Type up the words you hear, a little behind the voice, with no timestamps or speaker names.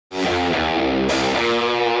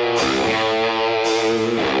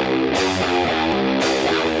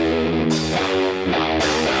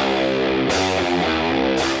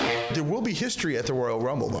history at the Royal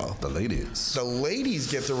Rumble, though. The ladies. The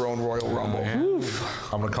ladies get their own Royal Rumble.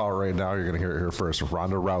 I'm going to call it right now. You're going to hear it here first.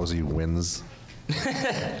 Ronda Rousey wins.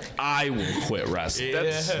 I will quit wrestling.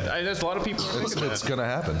 There's a lot of people. It's going to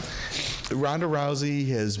happen. Ronda Rousey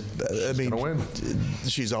has, gonna win.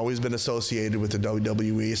 She's always been associated with the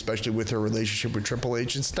WWE, especially with her relationship with Triple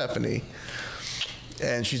H and Stephanie.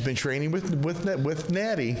 And she's been training with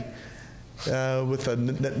Natty, with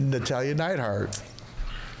Natalia Neidhart.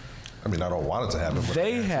 I mean, I don't want it to happen. But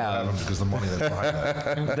They have because the money that's behind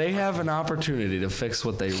that. They have an opportunity to fix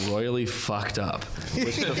what they royally fucked up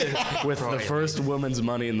with the first women's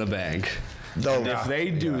Money in the Bank. And if they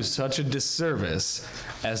do such a disservice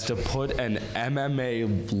as to put an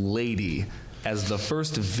MMA lady as the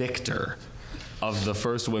first victor of the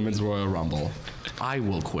first women's Royal Rumble, I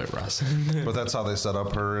will quit wrestling. But that's how they set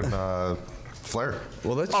up her and Flair.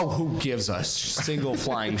 Well, that's Who gives a single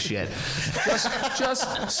flying shit?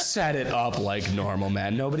 Just set it up like normal,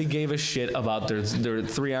 man. Nobody gave a shit about their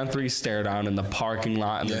 3-on-3 stare down in the parking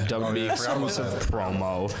lot and their WWE exclusive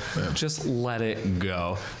promo. Yeah. Just let it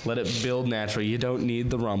go. Let it build naturally. You don't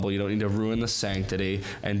need the Rumble. You don't need to ruin the sanctity.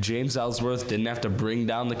 And James Ellsworth didn't have to bring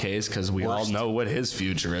down the case because we all know what his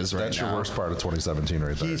future is right now. That's your worst part of 2017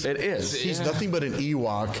 right there. It is. He's nothing but an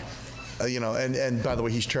Ewok. And by the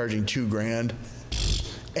way, he's charging $2,000,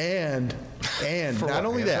 and not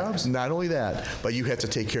only that, but you have to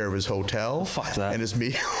take care of his hotel, and his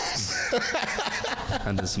meals,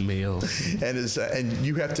 and his meals, and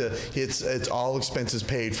you have to. It's all expenses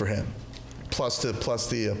paid for him, plus the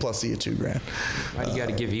 $2,000. Why do you got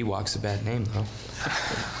to give Ewoks a bad name though?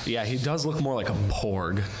 Yeah, he does look more like a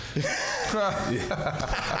porg.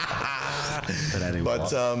 But anyway.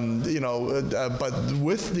 But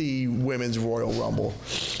with the women's Royal Rumble,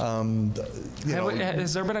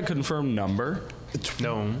 has there been a confirmed number?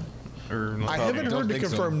 No. I haven't heard the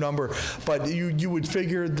confirmed number, but you would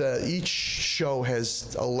figure that each show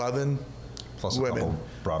has 11 plus women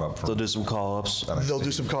brought up. They'll do some call-ups.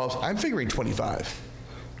 I'm figuring 25.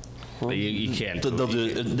 You can't.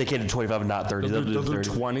 They can't do 25 and not 30. They'll do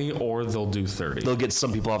 20 or they'll do 30. They'll get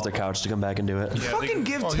some people off their couch to come back and do it. Yeah, fucking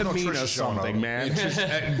give Tamina something, man.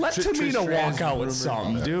 Let Tamina walk out with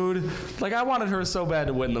something, dude. Like, I wanted her so bad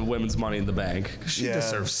to win the women's Money in the Bank. She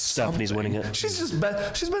deserves Stephanie's something. winning it. She's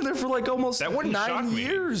been there for like almost 9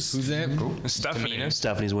 years. Who's that? Stephanie.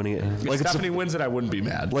 Stephanie's winning it. If Stephanie wins it, I wouldn't be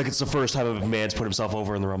mad. Like it's the first time a man's put himself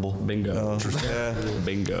over in the Rumble. Bingo.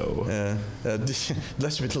 Bingo.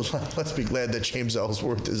 Let's be glad that James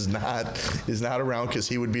Ellsworth is not around because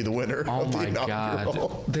he would be the winner. Oh of the my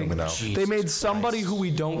inaugural. God! They made somebody who we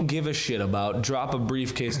don't give a shit about drop a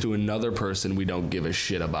briefcase to another person we don't give a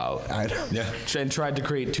shit about. And tried to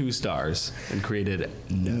create 2 stars and created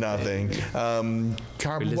nothing.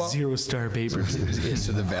 0-star paper.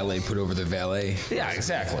 So the valet put over the valet. Yeah,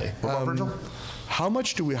 exactly. How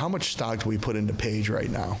much stock do we put into Paige right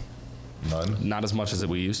now? None. Not as much as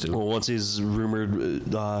we used to. Well, once he's rumored,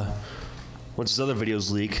 once his other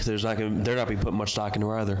videos leak, they're not be putting much stock into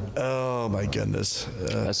her either. Oh my goodness!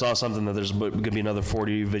 I saw something that there's going to be another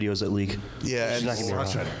 40 videos that leak. Yeah, she's not going to be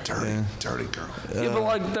such a dirty girl. Yeah, but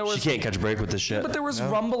like there was, she can't catch a break with this shit. But there was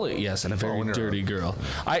rumbling. Yes, and a very dirty girl.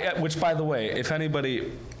 Which, by the way, if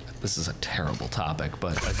anybody. This is a terrible topic,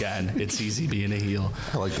 but again, it's easy being a heel.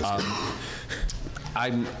 I like this.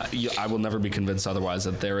 I will never be convinced otherwise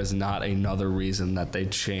that there is not another reason that they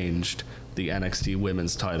changed the NXT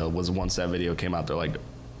Women's title was once that video came out, they're like,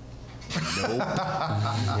 nope.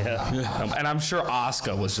 And I'm sure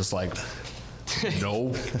Asuka was just like,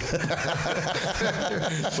 nope.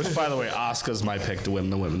 Which, by the way, Asuka's my pick to win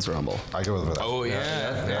the Women's Rumble. I go with that. Oh,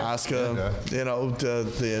 yeah. Asuka,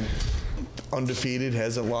 the undefeated,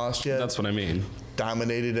 hasn't lost yet. That's what I mean.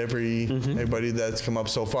 Dominated everybody that's come up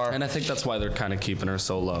so far. And I think that's why they're kind of keeping her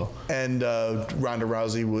so low. And Ronda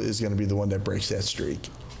Rousey is going to be the one that breaks that streak.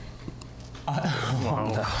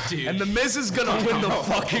 Dude. And the Miz is gonna win the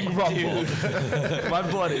fucking Rumble. My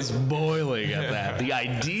blood is boiling at that. The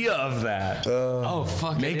idea of that. Oh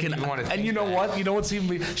fuck! And you know what? You know what's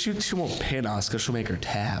even? She won't pin Asuka. She'll make her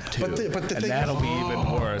tap too. But the and thing that'll be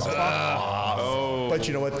even worse. But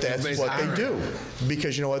you know what? That's what they do.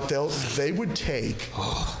 Because you know what? They would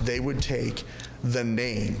take the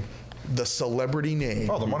name. The celebrity name.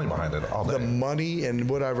 Oh, the money behind it. All day. The money and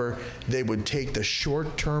whatever. They would take the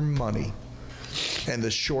short-term money and the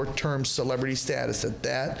short-term celebrity status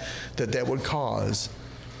that would cause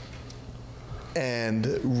and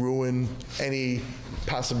ruin any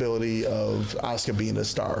possibility of Asuka being a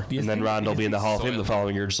star. And then Ronda will be in the Hall of Fame the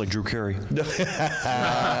following year, just like Drew Carey. Do you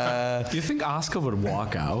think Asuka would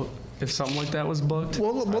walk out? if something like that was booked.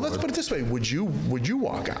 Well, let's put it this way: Would you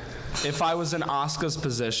walk out? If I was in Asuka's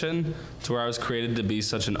position, to where I was created to be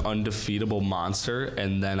such an undefeatable monster,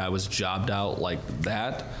 and then I was jobbed out like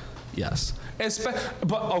that, yes.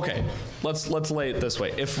 But okay, let's lay it this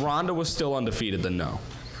way: if Ronda was still undefeated, then no.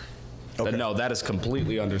 Then no, that is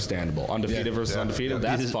completely understandable. Undefeated versus undefeated,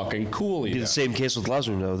 that's fucking cool. Be the same case with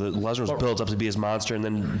Lesnar, though. Lesnar was built up to be his monster, and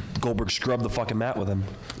then Goldberg scrubbed the fucking mat with him.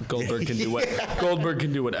 Goldberg can do what Goldberg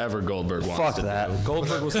can do whatever Goldberg wants. Fuck to that. do.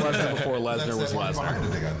 Goldberg was Lesnar before Lesnar was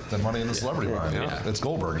Lesnar. The money in the celebrity line. Yeah. It's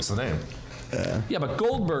Goldberg. It's the name. Yeah, but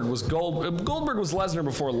Goldberg was Lesnar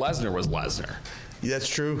before Lesnar was Lesnar. That's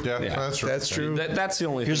true. Yeah, that's true. That's true. That's the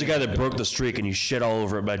only. Here's a thing guy that broke the streak, and you shit all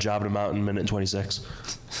over it by jobbing him out in minute 26.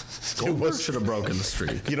 Goldberg should have broken the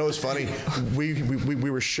streak. You know, it's funny. We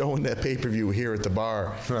were showing that pay-per-view here at the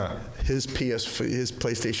bar. Yeah. His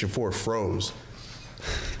PlayStation 4 froze.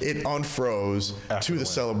 It unfroze to the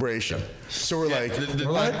celebration. So we're like,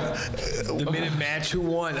 what? The minute match, who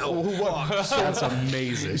won? Oh, Who won? That's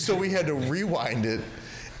amazing. So we had to rewind it,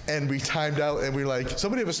 and we timed out, and we like,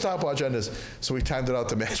 somebody have a stopwatch on this. So we timed it out,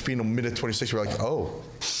 the match being a minute 26. We're like, oh,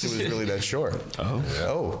 it was really that short.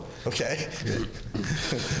 Oh, okay.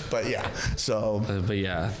 But yeah, so. But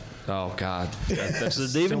yeah. Oh God. Did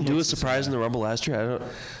they even do a surprise in the Rumble last year? I don't.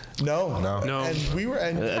 No. And we were.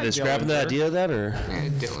 And Are they scrapping the idea of that, or?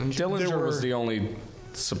 Dillinger was the only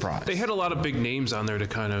surprise. They had a lot of big names on there to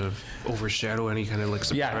kind of overshadow any kind of like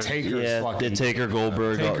surprise. Yeah, Taker's Yeah, fucking. Taker,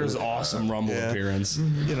 Goldberg. Taker's awesome Rumble appearance.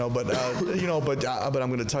 but I'm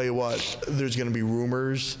going to tell you what. There's going to be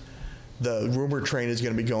rumors. The rumor train is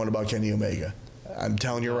going to be going about Kenny Omega. I'm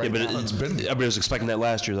telling you right Yeah, but now. everybody was expecting that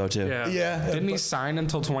last year, though, too. Yeah. Didn't he sign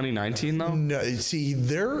until 2019 though? No, see,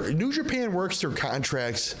 New Japan works their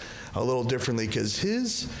contracts a little differently because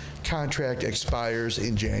his contract expires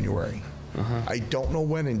in January. I don't know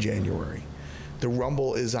when in January. The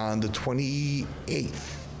Rumble is on the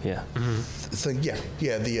 28th. Yeah. It's like the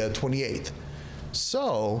 28th.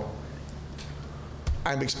 So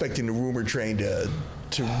I'm expecting the rumor train to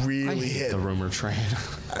really hit the rumor train.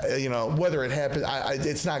 Whether it happens,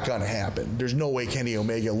 it's not going to happen. There's no way Kenny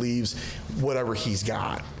Omega leaves whatever he's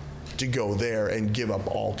got to go there and give up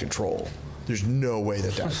all control. There's no way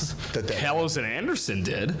that's that. Gallows and Anderson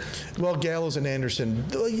did. Well, Gallows and Anderson,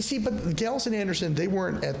 you see, but Gallows and Anderson,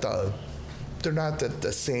 they're not at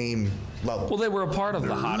the same level. Well, they were a part of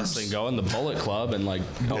the hottest thing going, the Bullet Club, and like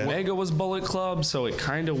Omega was Bullet Club, so it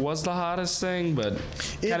kind of was the hottest thing. But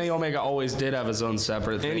Kenny Omega always did have his own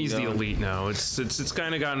separate thing. And he's the going. elite now. It's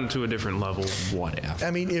kind of gotten to a different level. Whatever.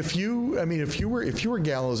 I mean, if you were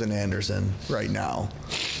Gallows and Anderson right now,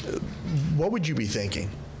 what would you be thinking?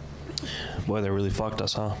 Boy, they really fucked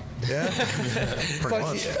us, huh? Yeah.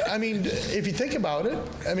 But I mean, if you think about it,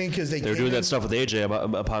 I mean, because They were doing that stuff with AJ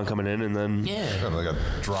upon coming in, and then Yeah, they got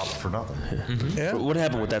dropped for nothing. Yeah. what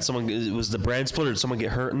happened with that? Was the brand split, or did someone get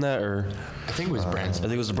hurt in that, or I think it was Brand. I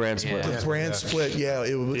think it was the brand split. The brand split,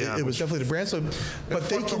 it was definitely the brand split. But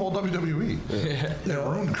they Fuck the whole WWE. They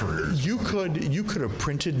ruined careers. you could have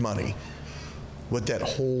printed money with that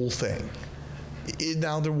whole thing.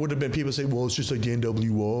 Now there would have been people say, well, it's just like the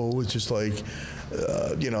NWO. It's just like,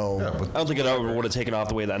 Yeah, but I don't think it ever would have taken off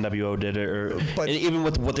the way the NWO did it, But- and even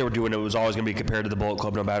with what they were doing, it was always going to be compared to the Bullet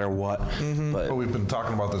Club, no matter what. But we've been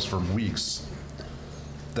talking about this for weeks.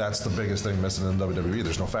 That's the biggest thing missing in WWE.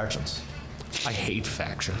 There's no factions. I hate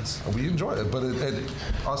factions. We enjoy it, but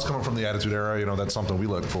us coming from the Attitude Era, that's something we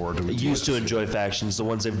look forward to. I used to enjoy factions, the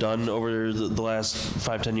ones they've done over the last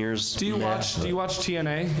 5-10 years. Do you watch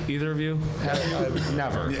TNA? Either of you?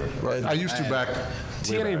 Never. I used to back.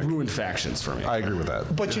 TNA ruined factions for me. I agree with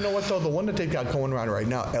that. but you know what though? The one that they've got going around right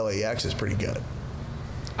now, LAX, is pretty good.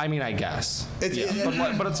 I mean, I guess.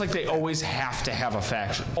 It's- But it's like they always have to have a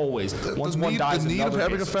faction. Always. Once the one need, dies, the need of another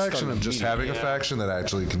having a gets faction started and just meeting. having a faction that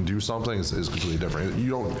actually can do something is completely different.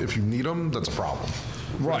 If you need them, that's a problem.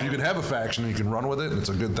 Right. If you can have a faction and you can run with it and it's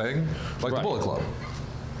a good thing, like the Right. Bullet Club.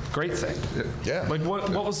 Great thing. Yeah. Like what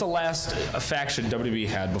was the last faction WWE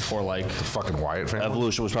had before like The fucking Wyatt family.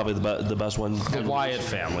 Evolution was probably the best one. the Wyatt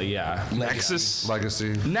family? Yeah. Nexus. Legacy.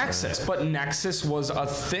 Nexus, but Nexus was a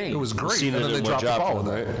thing. It was great. Cena And then did they a good dropped the job ball for with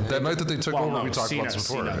them, that. That night that they took well, over, no, we talked about this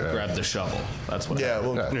before. Cena Yeah. grabbed the shovel. That's what. Yeah,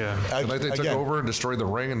 happened. well, Yeah. The night they took over and destroyed the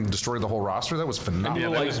ring and destroyed the whole roster, that was phenomenal.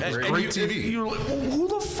 You're that was and great TV. You're like, well, who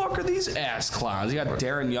the fuck are these ass clowns? You got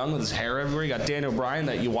Darren Young with his hair everywhere. You got Daniel Bryan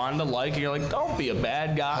that you wanted to like, and you're like, don't be a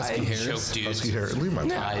bad guy. Husky hair. Leave my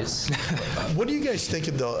Eyes. what do you guys think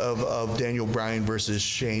of Daniel Bryan versus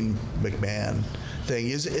Shane McMahon? thing.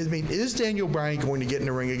 Is Daniel Bryan going to get in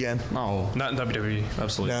the ring again? No, Not in WWE.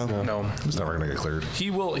 absolutely. No. No. He's never going to get cleared. He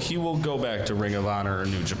will go back to Ring of Honor or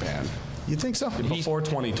New Japan You think so? before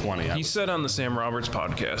 2020. He said on the Sam Roberts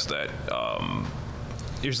podcast that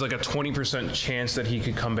there's like a 20% chance that he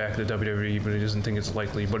could come back to WWE, but he doesn't think it's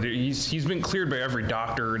likely. But he's been cleared by every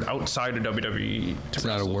doctor outside of WWE. It's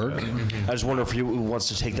not a work. I just wonder if he wants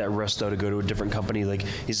to take that risk though to go to a different company. Like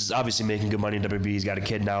he's obviously making good money in WWE. He's got a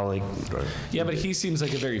kid now. Like Yeah, but he seems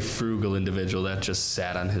like a very frugal individual that just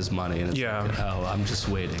sat on his money. And it's Yeah. like, oh, I'm just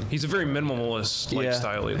waiting. He's a very minimalist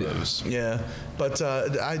lifestyle he lives. Yeah, but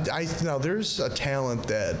I now there's a talent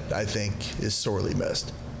that I think is sorely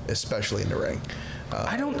missed, especially in the ring.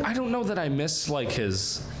 I don't know that I miss like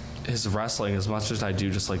his wrestling as much as I do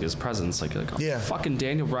just like his presence. Like Yeah. fucking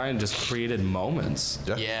Daniel Bryan just created moments.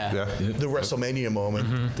 Yeah. The WrestleMania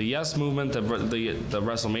moment. The Yes movement, the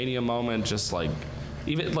WrestleMania moment, just like.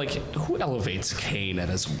 Even like, who elevates Kane at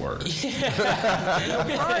his worst? Daniel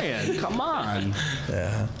Bryan, come on.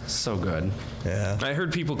 Yeah, So good. yeah. I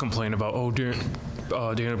heard people complain about,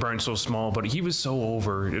 Daniel Bryan's so small, but he was so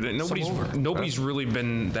over. Nobody's really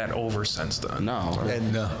been that over since then. No.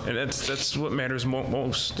 And And that's what matters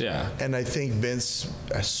most. Yeah. and I think Vince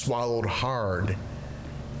swallowed hard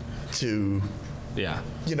to Yeah.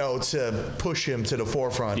 to push him to the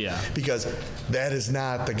forefront. Yeah. Because that is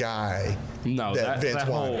not the guy No, that Vince that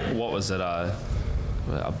whole, wanted. what was it, a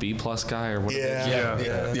B+ guy or what? Yeah.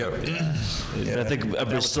 I think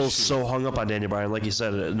everybody's still so hung up on Daniel Bryan. Like you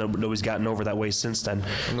said, nobody's gotten over that way since then.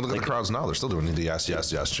 I mean, look at the crowds now. They're still doing the yes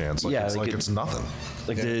chants. Like, Yeah, it's like like it's nothing.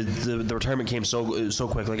 Like the retirement came so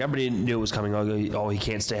quick. Like everybody knew it was coming. Oh, he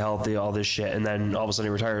can't stay healthy. All this shit, and then all of a sudden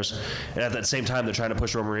he retires. And at that same time, they're trying to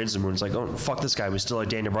push Roman Reigns. And it's like, oh fuck this guy. We still like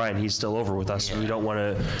Daniel Bryan. He's still over with us. We don't want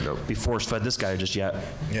to be force fed this guy just yet.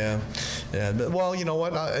 Yeah. But, well, you know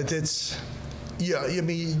what? It's. Yeah, I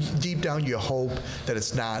mean, deep down, you hope that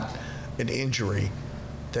it's not an injury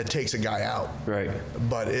that takes a guy out. Right.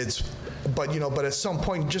 But at some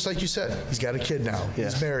point, just like you said, he's got a kid now. Yeah.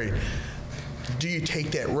 He's married. Do you take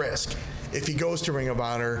that risk? If he goes to Ring of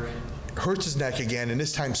Honor, hurts his neck again, and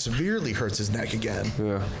this time severely hurts his neck again,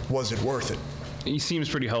 was it worth it? He seems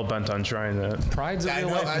pretty hell bent on trying that. Pride's a I real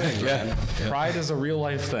know, life thing, man. Pride is a real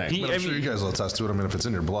life thing. I'm sure you guys will attest to it. I mean, if it's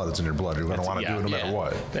in your blood, it's in your blood. You're going to want to do it no matter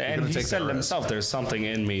what. You're And gonna he take said that it risk. himself, there's something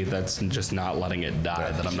in me that's just not letting it die,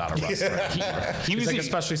 that I'm not a wrestler. He was He's like,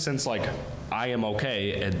 especially since like I am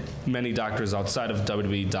okay, and many doctors outside of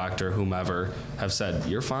WWE, doctor, whomever, have said,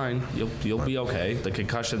 you're fine, you'll be okay. The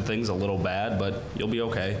concussion thing's a little bad, but you'll be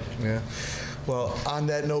okay. Yeah. Well, on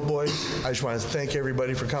that note, boys, I just want to thank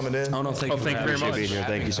everybody for coming in. Oh no, thank you thank you very much. Being here.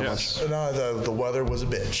 Thank you so much. No, the weather was a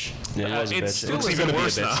bitch. Yeah, it was a It bitch. still It's is gonna even be a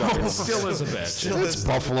worse bitch. now. Still is a bitch. It's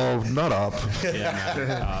Buffalo, nut up. Yeah,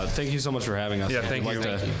 man. Thank you so much for having us. Yeah, If thank you'd you.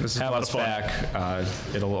 like to This is a have lot us of fun.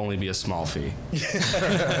 back. It'll only be a small fee.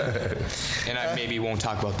 And I maybe won't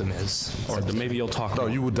talk about the Miz. Or maybe you'll talk No,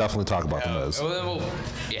 more. you would definitely talk about the Miz.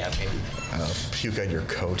 Yeah, maybe. Puke on your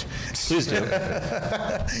coat. Please do.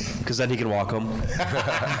 Because then he can walk home.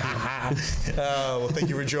 Well, thank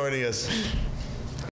you for joining us.